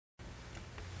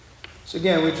So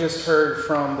again, we just heard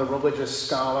from the religious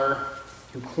scholar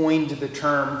who coined the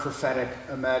term prophetic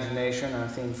imagination, our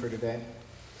theme for today.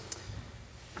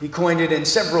 He coined it in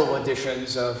several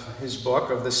editions of his book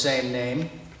of the same name.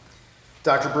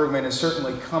 Dr. Brueggemann is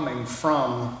certainly coming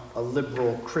from a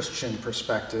liberal Christian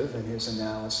perspective in his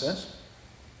analysis.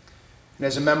 And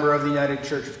as a member of the United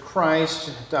Church of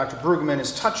Christ, Dr. Brueggemann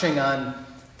is touching on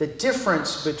the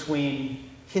difference between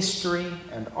history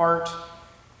and art,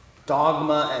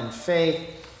 dogma and faith,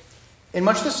 in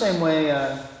much the same way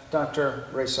Dr.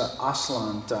 Reza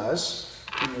Aslan does,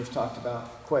 whom we've talked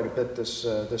about quite a bit this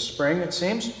spring, it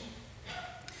seems.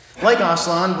 Like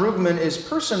Aslan, Brueggemann is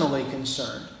personally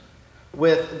concerned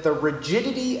with the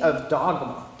rigidity of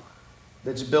dogma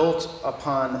that's built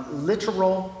upon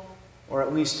literal, or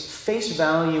at least face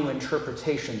value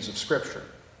interpretations of Scripture.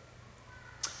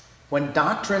 When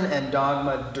doctrine and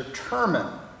dogma determine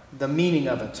the meaning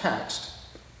of a text,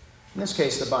 in this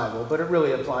case the Bible, but it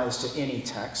really applies to any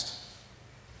text,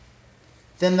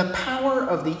 then the power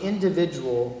of the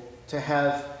individual to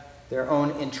have their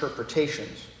own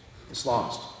interpretations is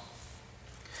lost.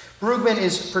 Brueggemann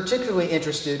is particularly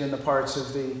interested in the parts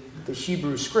of the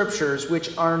Hebrew Scriptures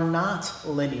which are not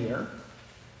linear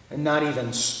and not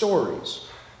even stories.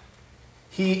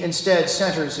 He instead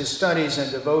centers his studies and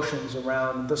devotions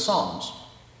around the Psalms,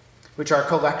 which are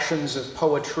collections of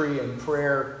poetry and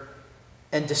prayer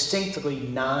and distinctly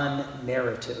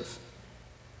non-narrative.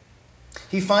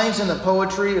 He finds in the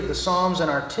poetry of the Psalms an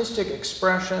artistic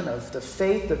expression of the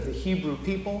faith of the Hebrew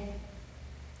people,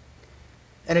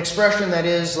 an expression that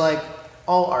is, like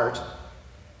all art,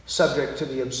 subject to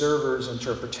the observer's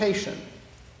interpretation.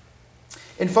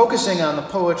 In focusing on the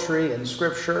poetry in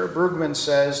Scripture, Brueggemann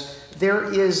says there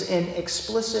is an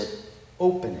explicit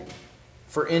opening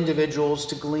for individuals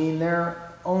to glean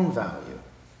their own value,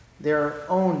 their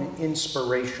own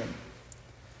inspiration,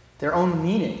 their own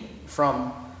meaning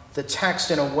from the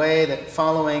text in a way that,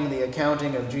 following the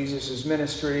accounting of Jesus'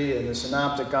 ministry in the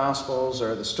Synoptic Gospels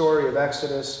or the story of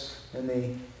Exodus in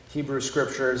the Hebrew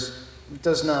Scriptures,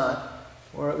 does not,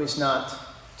 or at least not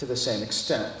to the same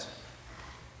extent.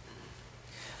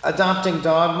 Adopting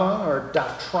dogma or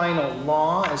doctrinal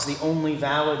law as the only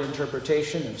valid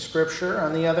interpretation of Scripture,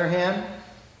 on the other hand,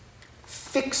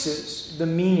 fixes the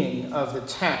meaning of the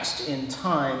text in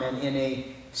time and in a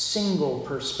single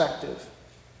perspective.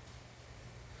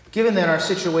 Given that our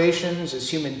situations as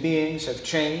human beings have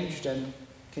changed and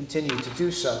continue to do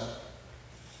so,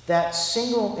 that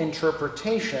single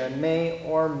interpretation may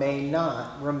or may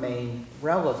not remain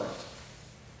relevant.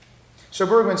 So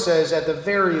Brueggemann says, at the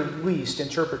very least,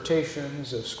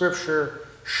 interpretations of Scripture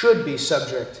should be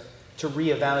subject to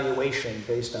reevaluation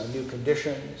based on new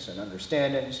conditions and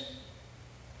understandings.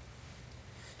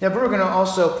 Now, Brueggemann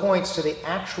also points to the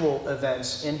actual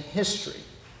events in history,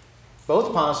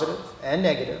 both positive and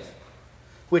negative,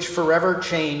 which forever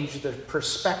change the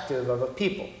perspective of a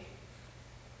people.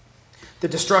 The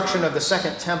destruction of the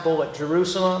Second Temple at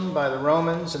Jerusalem by the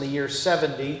Romans in the year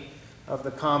 70 of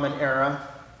the Common Era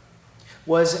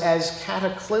was as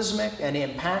cataclysmic and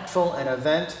impactful an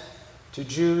event to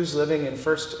Jews living in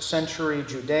first century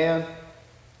Judea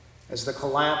as the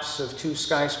collapse of two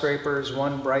skyscrapers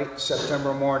one bright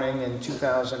September morning in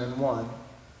 2001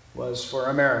 was for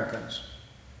Americans.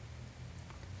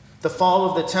 The fall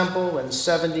of the temple in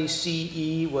 70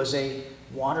 CE was a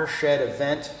watershed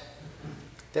event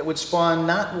that would spawn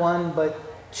not one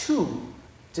but two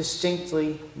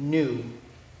distinctly new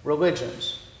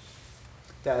religions.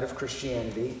 That of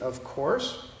Christianity, of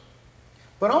course,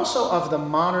 but also of the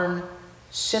modern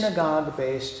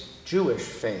synagogue-based Jewish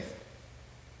faith.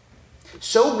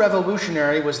 So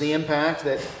revolutionary was the impact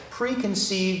that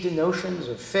preconceived notions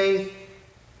of faith,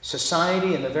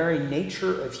 society, and the very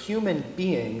nature of human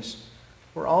beings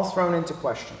were all thrown into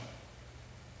question.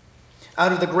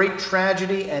 Out of the great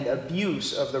tragedy and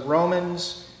abuse of the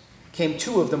Romans came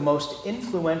two of the most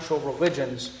influential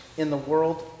religions in the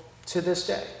world to this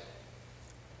day.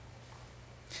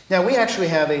 Now, we actually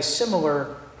have a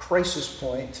similar crisis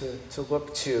point to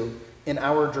look to in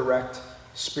our direct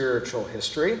spiritual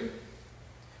history,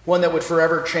 one that would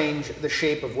forever change the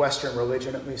shape of Western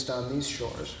religion, at least on these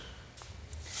shores.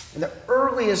 In the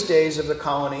earliest days of the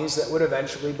colonies that would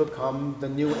eventually become the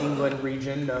New England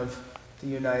region of the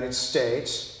United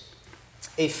States,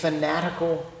 a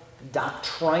fanatical,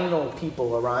 doctrinal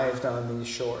people arrived on these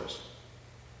shores.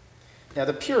 Now,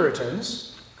 the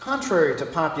Puritans, contrary to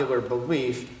popular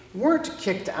belief, weren't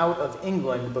kicked out of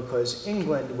England because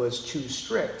England was too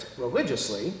strict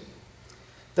religiously.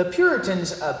 The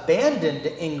Puritans abandoned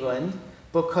England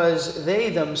because they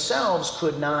themselves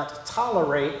could not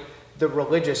tolerate the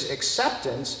religious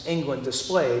acceptance England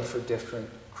displayed for different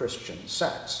Christian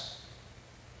sects.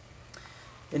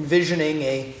 Envisioning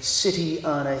a city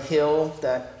on a hill,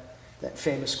 that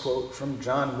famous quote from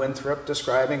John Winthrop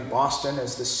describing Boston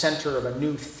as the center of a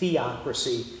new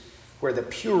theocracy where the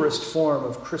purest form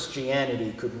of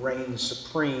Christianity could reign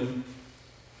supreme,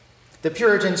 the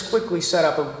Puritans quickly set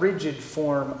up a rigid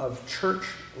form of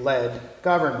church-led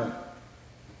government,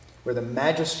 where the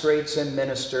magistrates and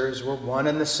ministers were one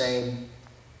and the same,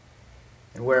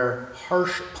 and where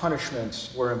harsh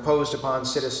punishments were imposed upon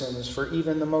citizens for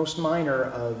even the most minor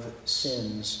of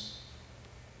sins.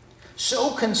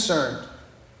 So concerned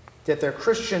that their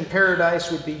Christian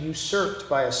paradise would be usurped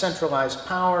by a centralized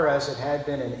power as it had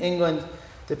been in England,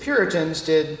 the Puritans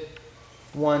did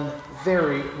one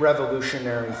very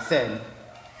revolutionary thing.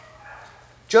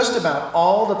 Just about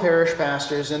all the parish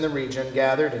pastors in the region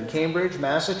gathered in Cambridge,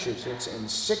 Massachusetts in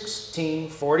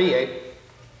 1648,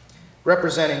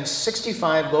 representing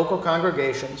 65 local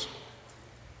congregations,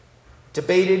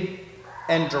 debated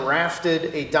and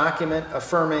drafted a document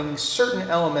affirming certain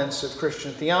elements of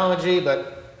Christian theology,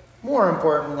 but more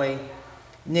importantly,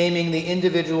 naming the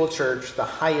individual church the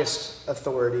highest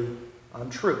authority on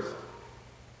truth.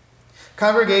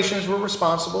 Congregations were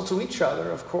responsible to each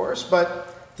other, of course,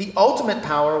 but the ultimate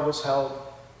power was held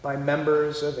by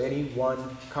members of any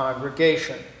one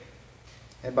congregation,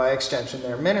 and by extension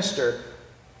their minister.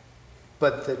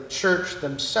 But the church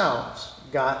themselves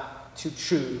got to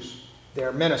choose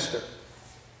their minister.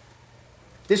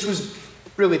 This was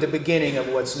really the beginning of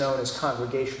what's known as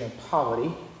congregational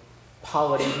polity.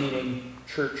 Polity meaning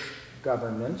church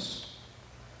governance.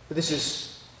 But this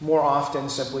is more often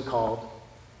simply called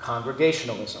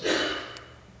congregationalism.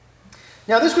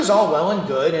 Now, this was all well and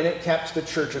good, and it kept the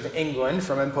Church of England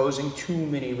from imposing too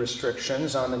many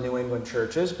restrictions on the New England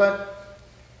churches, but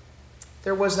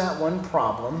there was that one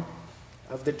problem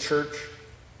of the church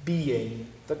being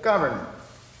the government.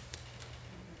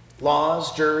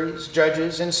 Laws, juries,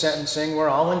 judges, and sentencing were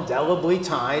all indelibly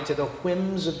tied to the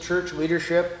whims of church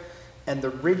leadership and the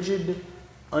rigid,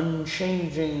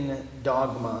 unchanging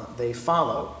dogma they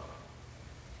followed.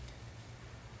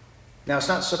 Now, it's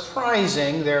not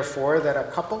surprising, therefore, that a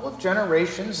couple of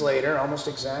generations later, almost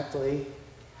exactly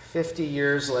 50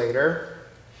 years later,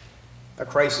 a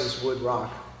crisis would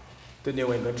rock the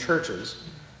New England churches.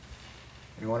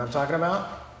 You know what I'm talking about?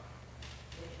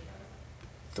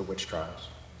 The witch trials.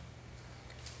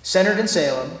 Centered in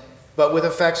Salem, but with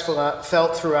effects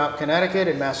felt throughout Connecticut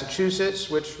and Massachusetts,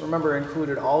 which, remember,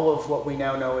 included all of what we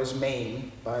now know as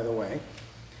Maine, by the way.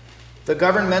 The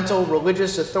governmental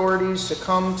religious authorities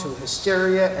succumbed to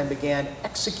hysteria and began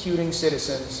executing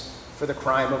citizens for the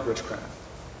crime of witchcraft.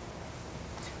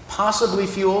 Possibly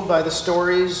fueled by the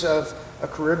stories of a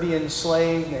Caribbean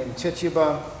slave named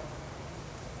Tituba,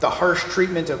 the harsh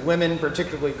treatment of women,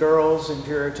 particularly girls in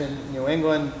Puritan New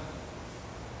England,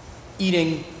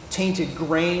 eating tainted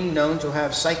grain known to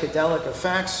have psychedelic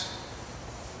effects,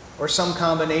 or some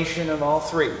combination of all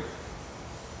three.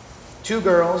 2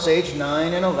 girls, aged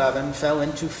 9 and 11, fell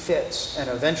into fits and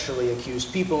eventually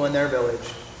accused people in their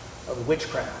village of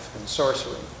witchcraft and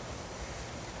sorcery.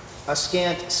 A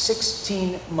scant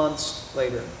 16 months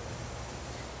later,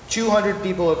 200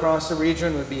 people across the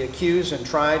region would be accused and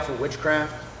tried for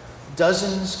witchcraft,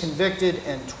 dozens convicted,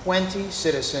 and 20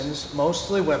 citizens,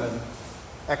 mostly women,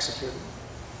 executed.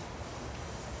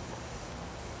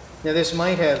 Now, this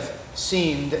might have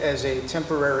seemed as a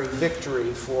temporary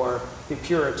victory for the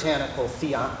puritanical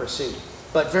theocracy,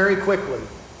 but very quickly,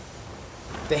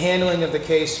 the handling of the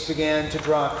case began to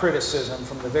draw criticism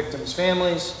from the victims'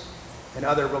 families and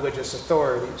other religious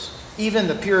authorities. Even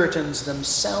the Puritans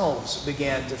themselves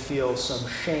began to feel some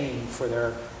shame for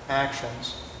their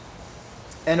actions.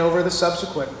 And over the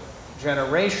subsequent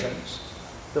generations,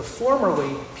 the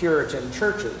formerly Puritan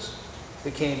churches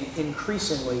became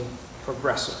increasingly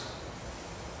progressive.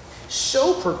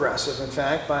 So progressive, in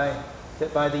fact,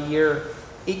 that by the year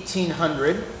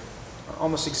 1800,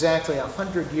 almost exactly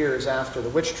 100 years after the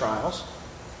witch trials,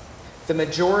 the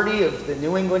majority of the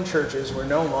New England churches were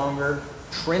no longer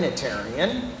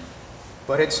Trinitarian,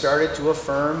 but had started to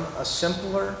affirm a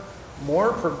simpler,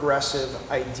 more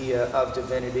progressive idea of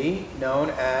divinity known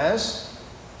as,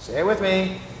 say it with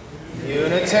me,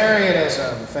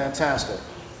 Unitarianism. Fantastic.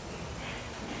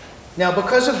 Now,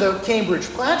 because of the Cambridge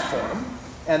Platform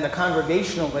and the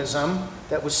Congregationalism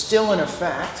that was still in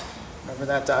effect, remember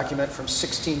that document from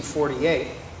 1648,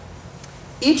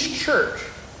 each church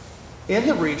in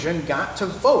the region got to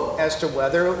vote as to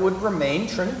whether it would remain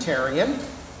Trinitarian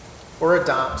or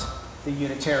adopt the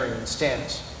Unitarian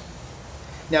stance.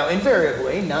 Now,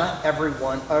 invariably, not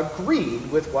everyone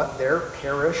agreed with what their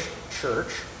parish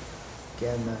church,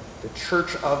 again, the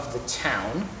church of the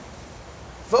town,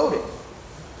 voted.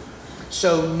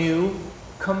 So new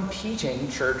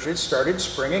competing churches started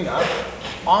springing up,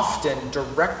 often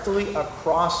directly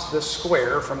across the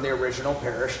square from the original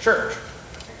parish church.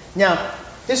 Now,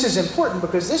 this is important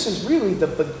because this is really the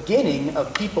beginning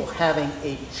of people having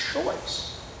a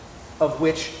choice of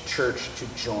which church to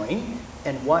join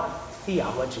and what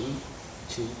theology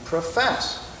to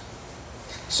profess.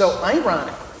 So,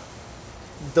 ironically,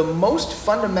 the most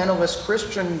fundamentalist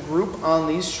Christian group on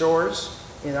these shores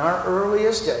in our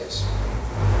earliest days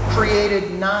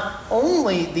created not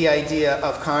only the idea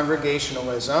of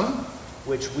congregationalism,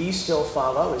 which we still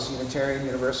follow as Unitarian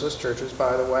Universalist churches,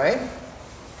 by the way,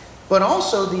 but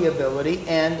also the ability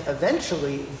and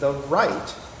eventually the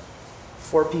right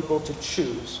for people to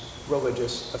choose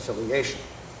religious affiliation.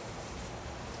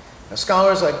 Now,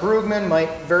 scholars like Brueggemann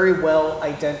might very well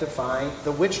identify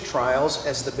the witch trials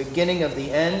as the beginning of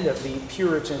the end of the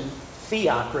Puritan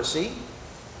theocracy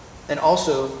and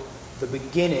also the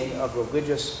beginning of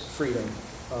religious freedom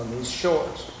on these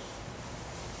shores.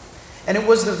 And it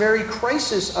was the very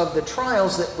crisis of the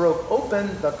trials that broke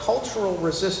open the cultural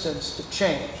resistance to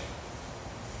change,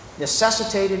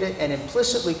 necessitated it, and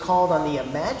implicitly called on the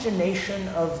imagination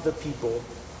of the people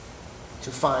to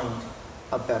find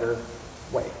a better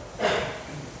way.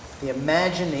 The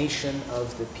imagination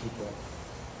of the people.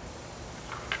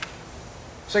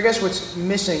 So I guess what's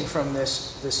missing from this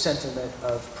sentiment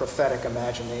of prophetic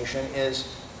imagination is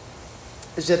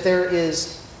that there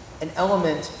is an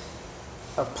element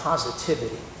of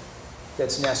positivity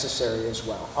that's necessary as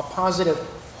well. A positive,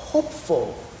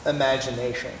 hopeful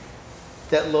imagination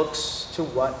that looks to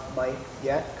what might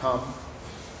yet come,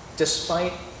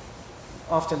 despite,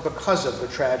 often because of the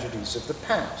tragedies of the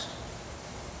past.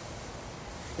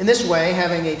 In this way,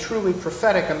 having a truly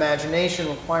prophetic imagination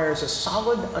requires a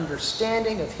solid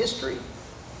understanding of history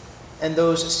and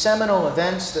those seminal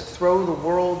events that throw the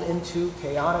world into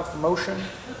chaotic motion,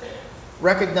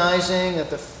 recognizing that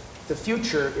the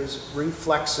future is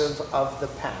reflexive of the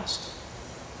past,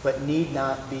 but need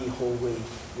not be wholly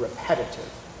repetitive.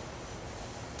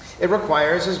 It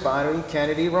requires, as Bonnie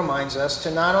Kennedy reminds us,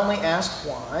 to not only ask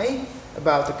why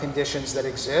about the conditions that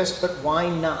exist, but why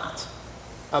not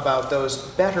about those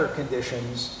better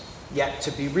conditions yet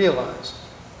to be realized.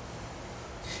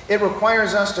 It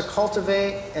requires us to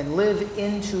cultivate and live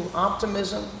into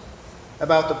optimism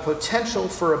about the potential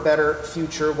for a better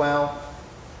future, while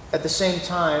at the same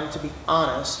time to be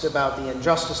honest about the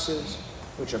injustices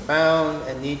which abound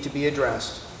and need to be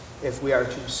addressed if we are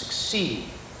to succeed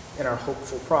in our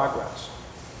hopeful progress.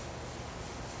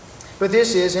 But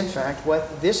this is, in fact,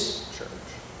 what this church,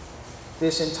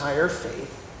 this entire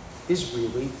faith, is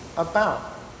really about.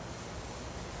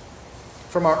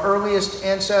 From our earliest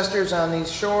ancestors on these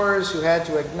shores who had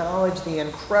to acknowledge the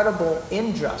incredible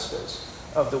injustice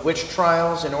of the witch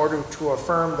trials in order to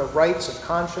affirm the rights of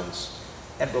conscience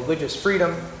and religious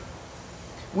freedom,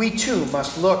 we too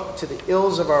must look to the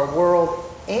ills of our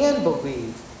world and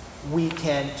believe we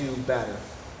can do better.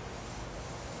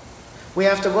 We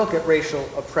have to look at racial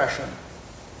oppression,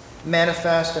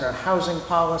 manifest in our housing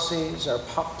policies, our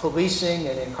policing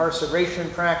and incarceration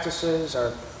practices,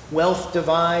 our wealth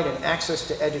divide and access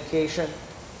to education,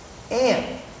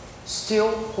 and still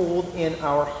hold in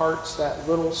our hearts that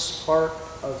little spark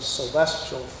of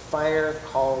celestial fire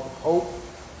called hope,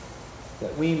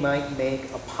 that we might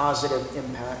make a positive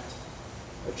impact,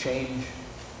 a change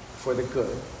for the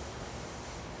good.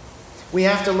 We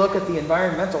have to look at the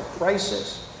environmental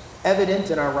crisis evident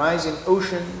in our rising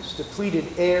oceans, depleted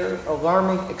air,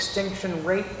 alarming extinction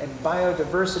rate, and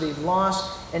biodiversity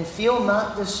loss, and feel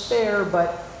not despair,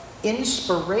 but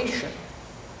inspiration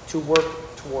to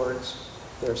work towards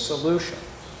their solution.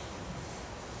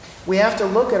 We have to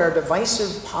look at our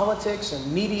divisive politics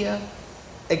and media,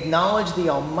 acknowledge the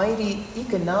almighty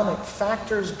economic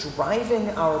factors driving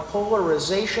our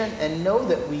polarization, and know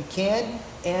that we can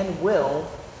and will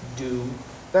do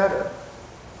better.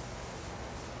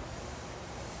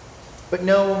 But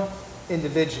no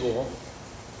individual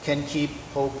can keep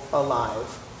hope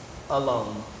alive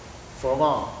alone for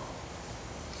long.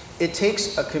 It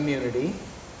takes a community,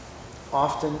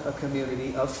 often a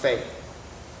community of faith,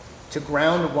 to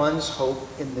ground one's hope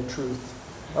in the truth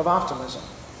of optimism.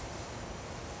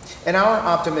 And our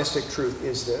optimistic truth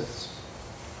is this: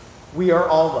 we are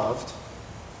all loved.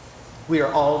 We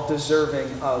are all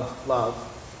deserving of love.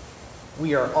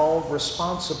 We are all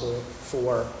responsible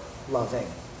for loving.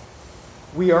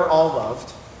 We are all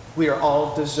loved. We are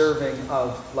all deserving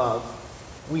of love.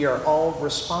 We are all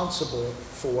responsible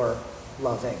for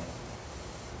loving.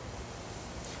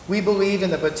 We believe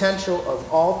in the potential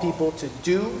of all people to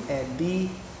do and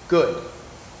be good,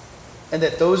 and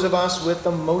that those of us with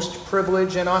the most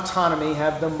privilege and autonomy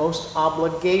have the most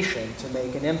obligation to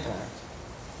make an impact.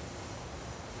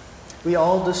 We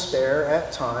all despair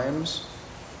at times.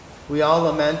 We all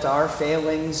lament our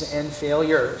failings and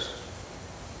failures.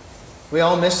 We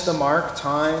all miss the mark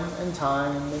time and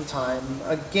time and time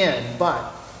again,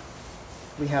 but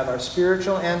we have our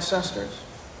spiritual ancestors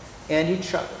and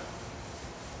each other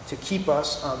to keep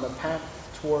us on the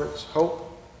path towards hope,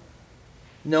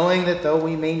 knowing that though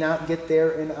we may not get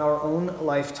there in our own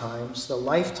lifetimes, the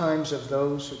lifetimes of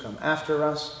those who come after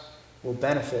us will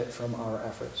benefit from our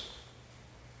efforts.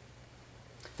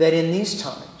 That in these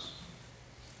times,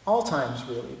 all times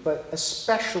really, but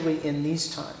especially in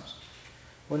these times,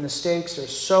 when the stakes are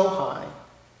so high,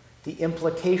 the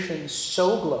implications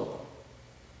so global,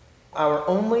 our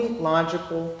only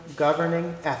logical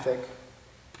governing ethic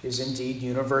is indeed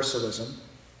universalism,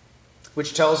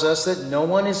 which tells us that no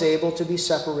one is able to be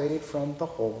separated from the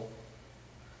whole,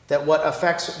 that what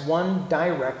affects one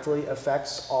directly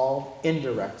affects all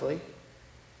indirectly,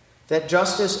 that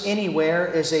justice anywhere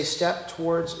is a step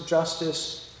towards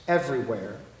justice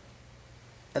everywhere,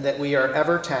 and that we are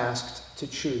ever tasked to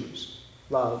choose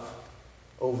love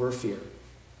over fear.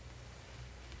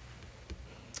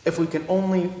 If we can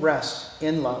only rest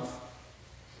in love,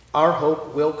 our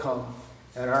hope will come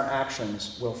and our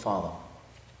actions will follow.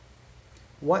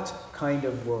 What kind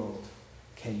of world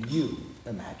can you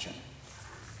imagine?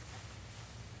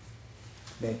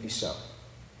 May it be so.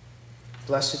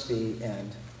 Blessed be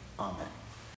and amen.